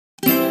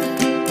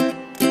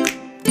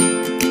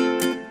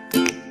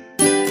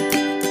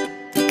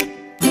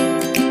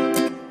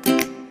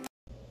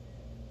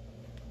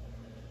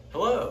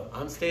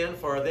Stan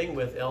Farthing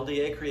with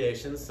LDA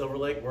Creations Silver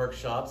Lake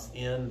Workshops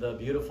in the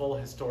beautiful,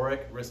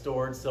 historic,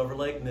 restored Silver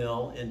Lake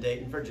Mill in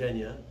Dayton,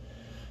 Virginia.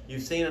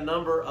 You've seen a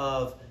number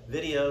of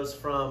videos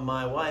from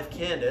my wife,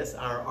 Candace,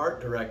 our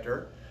art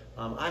director.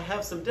 I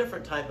have some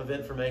different type of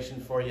information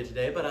for you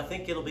today, but I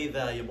think it'll be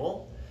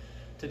valuable.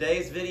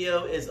 Today's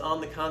video is on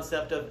the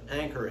concept of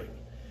anchoring.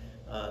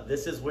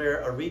 This is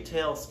where a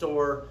retail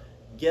store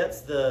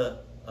gets the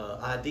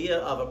idea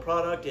of a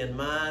product in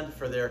mind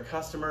for their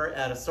customer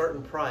at a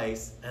certain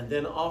price and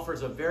then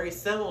offers a very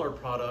similar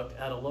product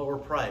at a lower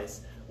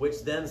price,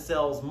 which then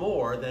sells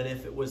more than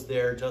if it was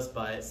there just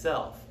by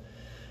itself.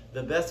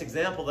 The best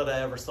example that I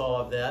ever saw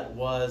of that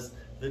was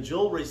the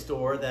jewelry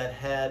store that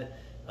had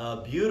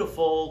a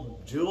beautiful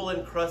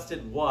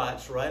jewel-encrusted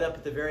watch right up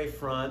at the very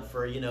front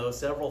for,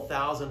 several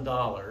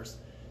 $1,000s.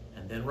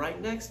 And then right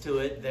next to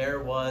it, there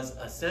was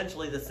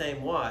essentially the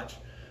same watch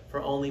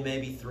for only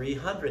maybe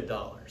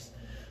 $300.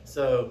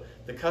 So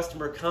the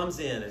customer comes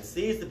in and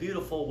sees the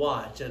beautiful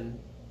watch and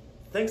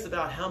thinks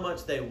about how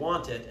much they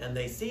want it, and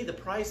they see the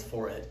price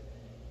for it,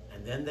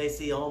 and then they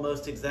see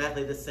almost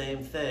exactly the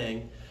same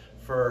thing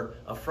for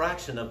a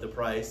fraction of the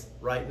price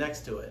right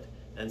next to it.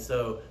 And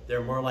so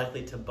they're more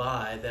likely to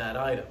buy that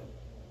item.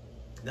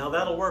 Now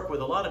that'll work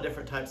with a lot of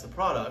different types of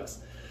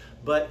products,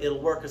 but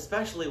it'll work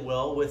especially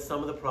well with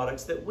some of the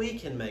products that we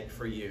can make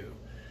for you.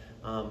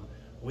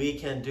 We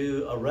can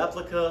do a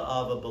replica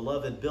of a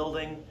beloved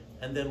building,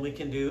 and then we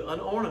can do an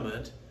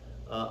ornament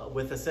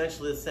with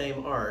essentially the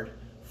same art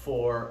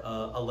for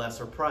a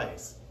lesser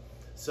price.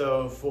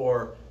 So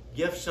for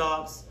gift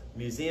shops,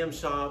 museum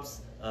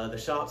shops, the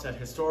shops at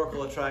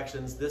historical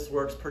attractions, this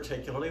works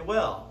particularly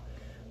well.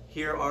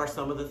 Here are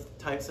some of the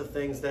types of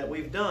things that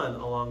we've done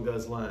along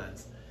those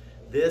lines.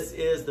 This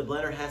is the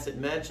Blennerhassett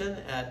Mansion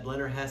at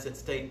Blennerhassett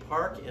State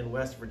Park in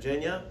West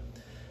Virginia.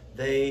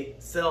 They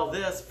sell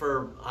this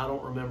for, I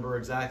don't remember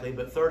exactly,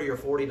 but $30 or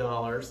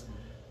 $40.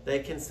 They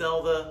can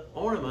sell the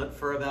ornament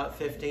for about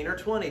 $15 or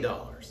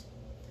 $20.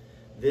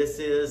 This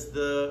is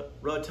the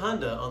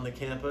rotunda on the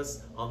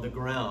campus, on the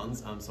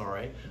grounds,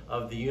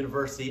 of the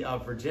University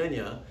of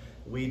Virginia.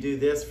 We do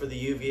this for the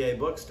UVA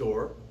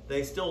bookstore.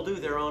 They still do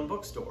their own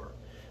bookstore.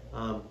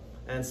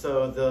 And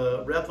so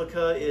the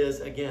replica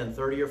is, again,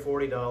 $30 or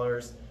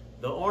 $40.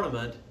 The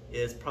ornament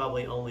is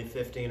probably only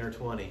 $15 or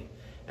 $20.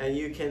 And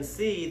you can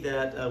see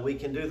that we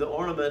can do the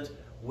ornament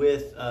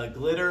with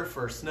glitter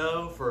for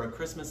snow, for a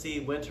Christmassy,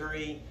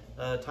 wintry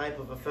type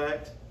of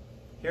effect.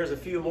 Here's a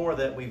few more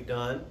that we've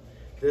done.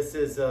 This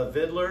is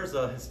Vidler's,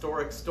 a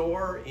historic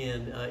store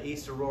in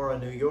East Aurora,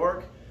 New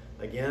York.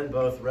 Again,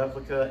 both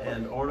replica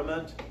and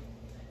ornament.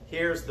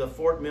 Here's the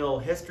Fort Mill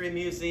History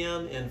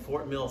Museum in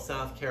Fort Mill,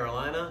 South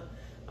Carolina,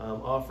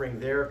 offering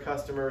their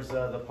customers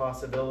the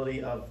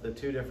possibility of the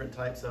two different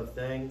types of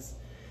things.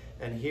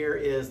 And here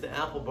is the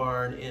Apple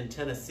Barn in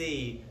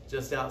Tennessee,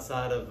 just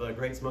outside of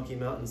Great Smoky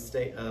Mountains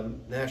State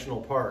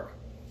National Park.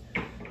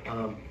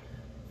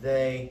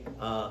 They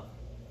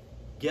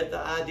get the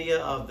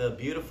idea of the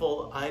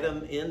beautiful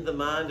item in the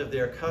mind of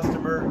their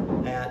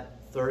customer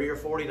at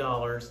 $30 or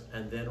 $40,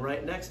 and then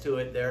right next to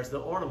it, there's the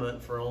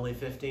ornament for only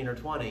 $15 or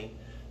 $20.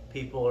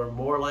 People are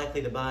more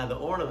likely to buy the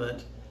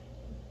ornament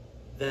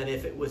than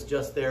if it was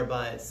just there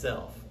by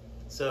itself.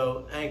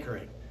 So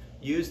anchoring.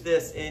 Use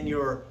this in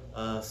your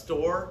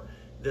store.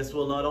 This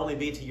will not only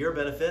be to your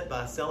benefit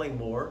by selling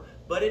more,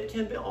 but it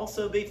can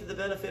also be to the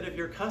benefit of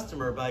your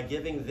customer by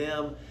giving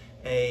them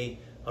a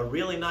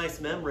really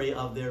nice memory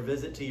of their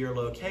visit to your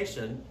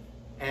location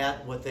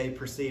at what they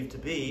perceive to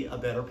be a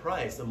better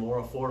price, a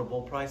more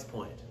affordable price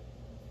point.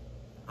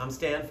 I'm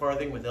Stan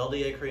Farthing with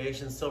LDA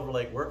Creations Silver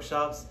Lake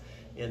Workshops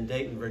in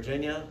Dayton,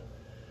 Virginia.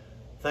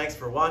 Thanks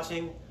for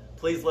watching.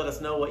 Please let us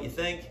know what you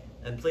think,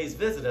 and please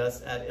visit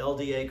us at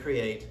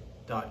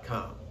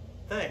ldacreate.com.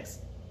 Thanks.